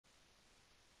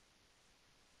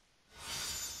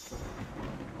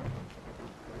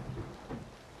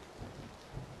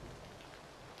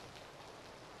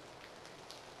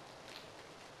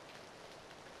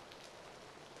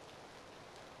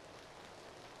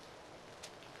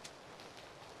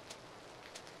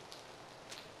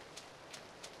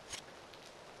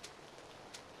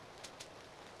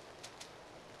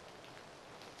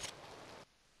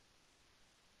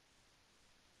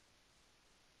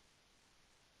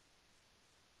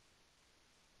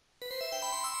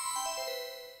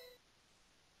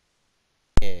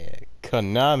Yeah,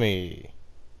 Konami.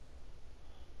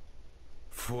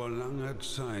 Vor langer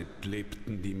Zeit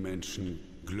lebten die Menschen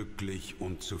glücklich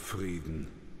und zufrieden.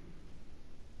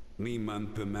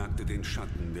 Niemand bemerkte den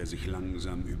Schatten, der sich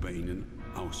langsam über ihnen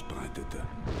ausbreitete.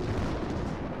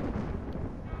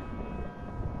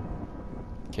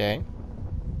 Okay.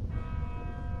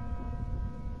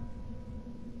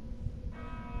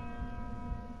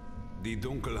 Die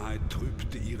Dunkelheit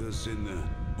trübte ihre Sinne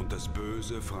und das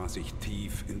Böse fraß sich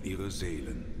tief in ihre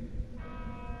Seelen.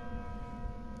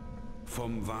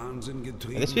 Vom Wahnsinn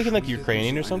getrieben, Are they speaking like schmiedeten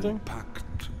Ukrainian or sie something? einen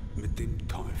Pakt mit dem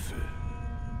Teufel.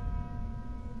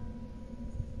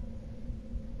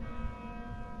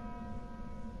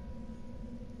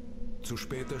 Zu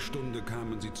später Stunde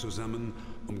kamen sie zusammen,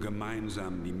 um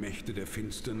gemeinsam die Mächte der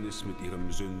Finsternis mit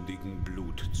ihrem sündigen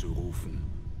Blut zu rufen.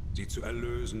 Sie zu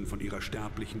erlösen von ihrer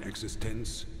sterblichen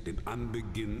Existenz, den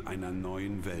Anbeginn einer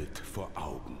neuen Welt vor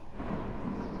Augen.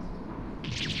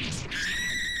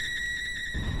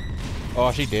 Oh,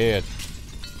 she did.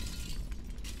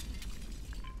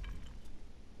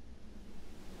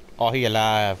 Oh, he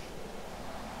alive.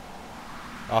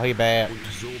 Oh, he bad. Und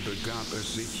so begab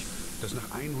es sich, dass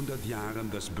nach 100 Jahren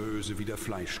das Böse wieder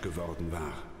Fleisch geworden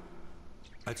war.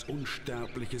 Als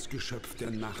unsterbliches Geschöpf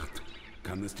der Nacht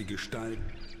kann es die Gestalt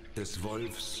des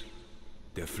Wolfs,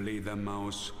 der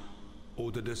Fledermaus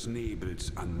oder des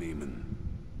Nebels annehmen.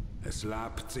 Es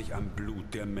labt sich am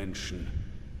Blut der Menschen.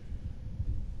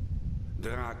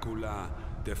 Dracula,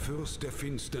 der Fürst der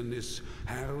Finsternis,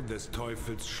 Herr des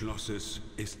Teufels Schlosses,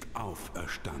 ist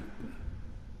auferstanden.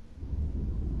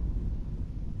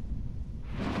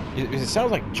 It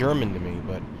sounds like German to me,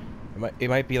 but it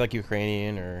might be like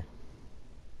Ukrainian or...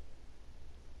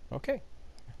 Okay.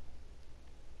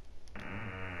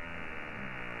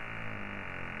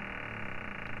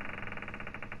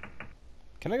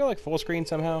 Can I go like full screen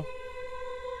somehow?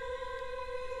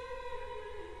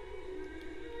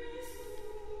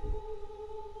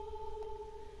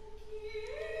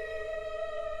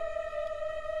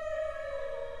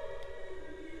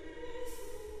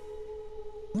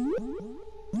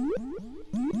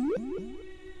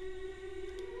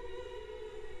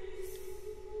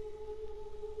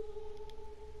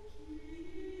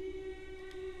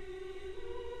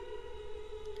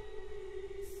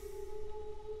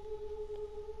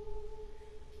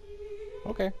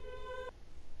 Okay.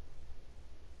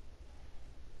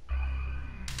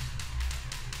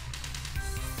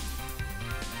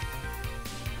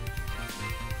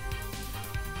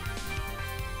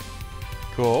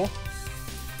 Cool.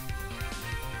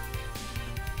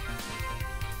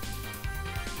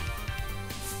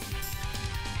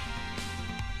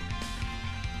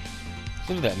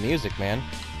 Listen to that music, man.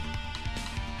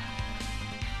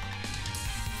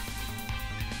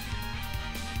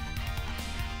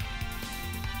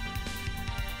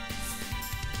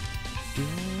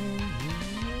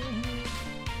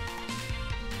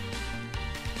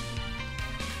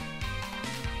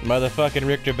 Motherfucking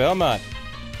Richter Belmont.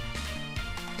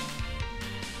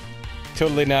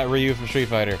 Totally not Ryu from Street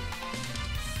Fighter.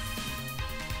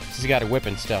 He's got a whip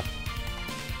and stuff.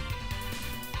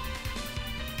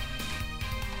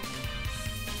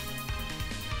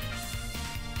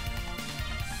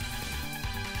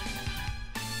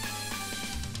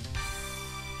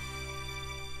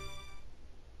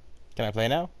 Can I play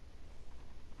now?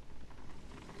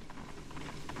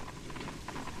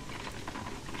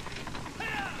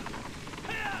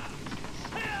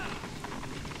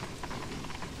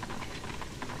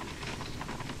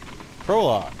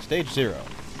 Prologue, Stage 0.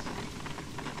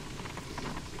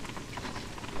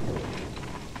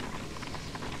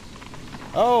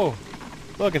 Oh!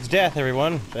 Look, it's Death,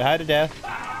 everyone. Say hi to Death.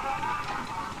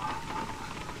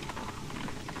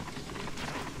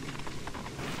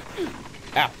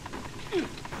 Ow.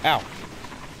 Ow.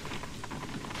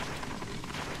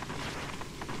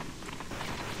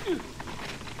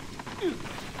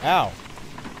 Ow.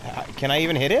 Can I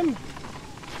even hit him?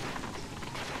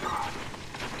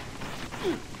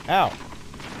 Ow.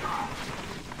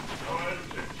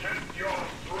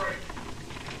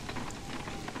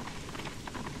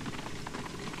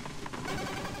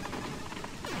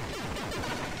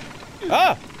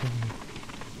 Ah!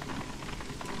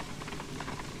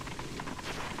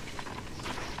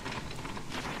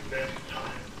 This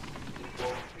time, it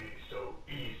won't be so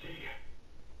easy.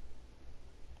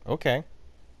 Okay.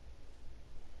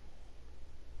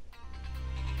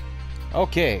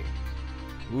 Okay.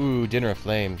 Ooh, Dinner of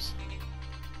Flames.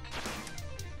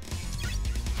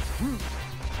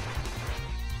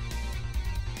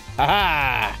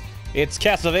 Haha! It's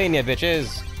Castlevania,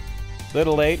 bitches!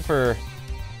 Little late for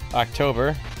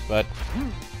October, but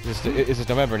It's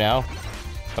November now,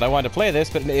 but I wanted to play this,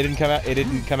 but it didn't come out. It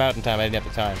didn't come out in time. I didn't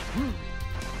have the time.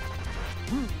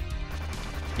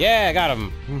 Yeah, I got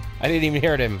him. I didn't even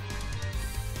hear him.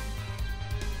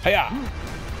 Hiya!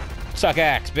 Suck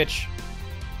axe, bitch.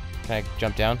 Can I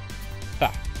jump down?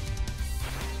 Ha!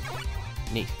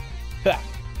 Neat. Ha!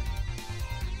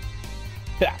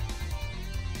 Ha!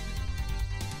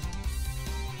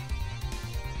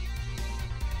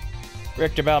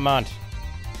 Richter Belmont.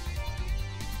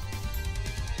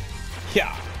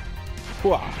 Yeah.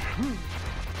 Whoa.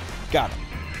 Got him.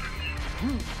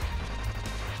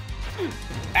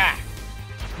 Ah.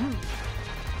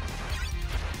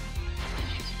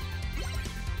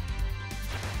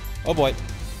 Oh boy.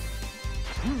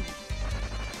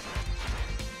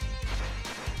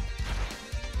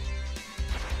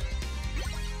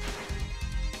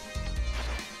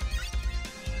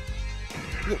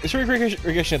 Is there a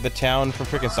recreation of the town from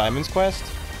frickin' Simon's Quest?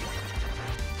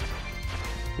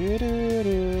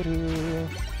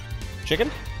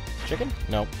 Chicken? Chicken?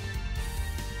 No.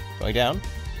 Going down.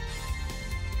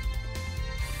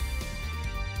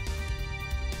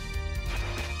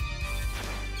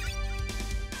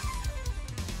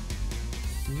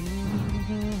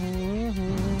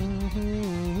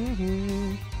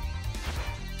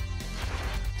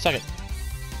 Second.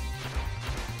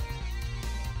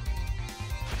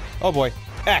 Oh boy.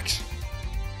 Axe.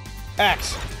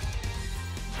 Axe.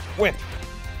 Whip.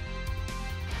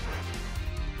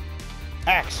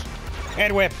 Axe.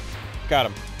 And whip. Got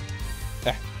him.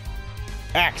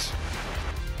 Axe.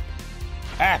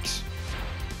 Axe.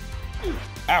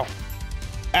 Ow.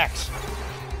 Axe.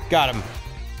 Got him.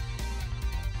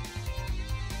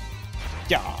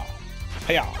 Yeah.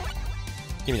 Hey-ya.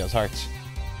 Give me those hearts.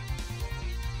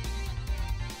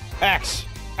 Axe.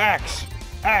 Axe.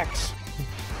 Axe.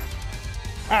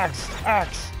 Axe.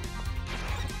 Axe.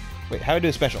 Wait, how do I do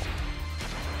a special?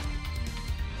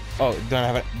 Oh, don't I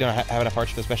have enough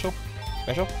hearts for the special?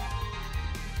 Special?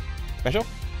 Special?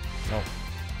 No.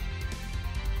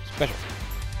 Special.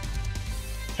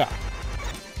 Ha.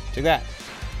 Take that.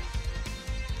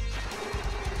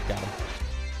 Got him.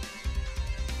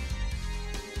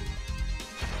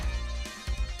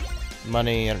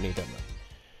 Money, I don't need that much.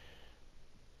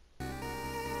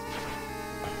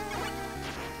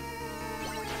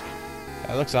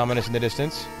 That looks ominous in the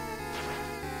distance.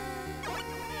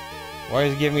 Why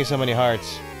is he giving me so many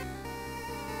hearts?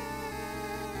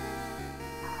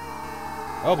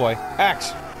 Oh boy.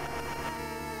 Axe!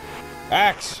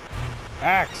 Axe!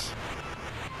 Axe!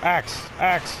 Axe!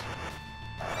 Axe!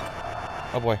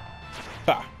 Oh boy.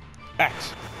 Ha!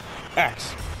 Axe!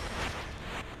 Axe!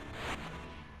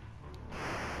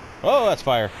 Oh, that's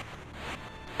fire.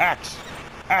 Axe!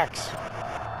 Axe!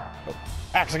 Oh,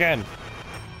 axe again!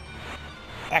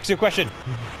 Axe your question!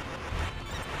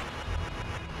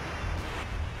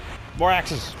 More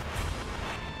axes!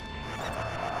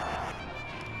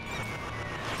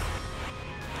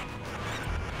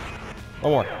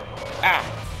 One more. Ah!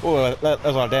 Oh, that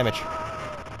was a lot of damage.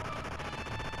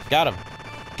 Got him.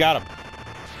 Got him.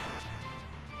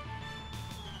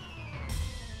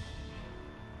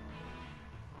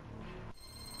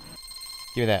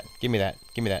 Give me that. Give me that.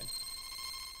 Give me that.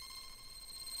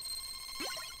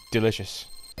 Delicious.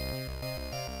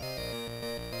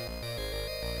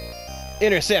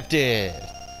 Intercepted!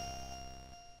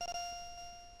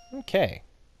 Okay.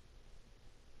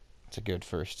 That's a good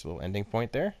first little ending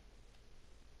point there.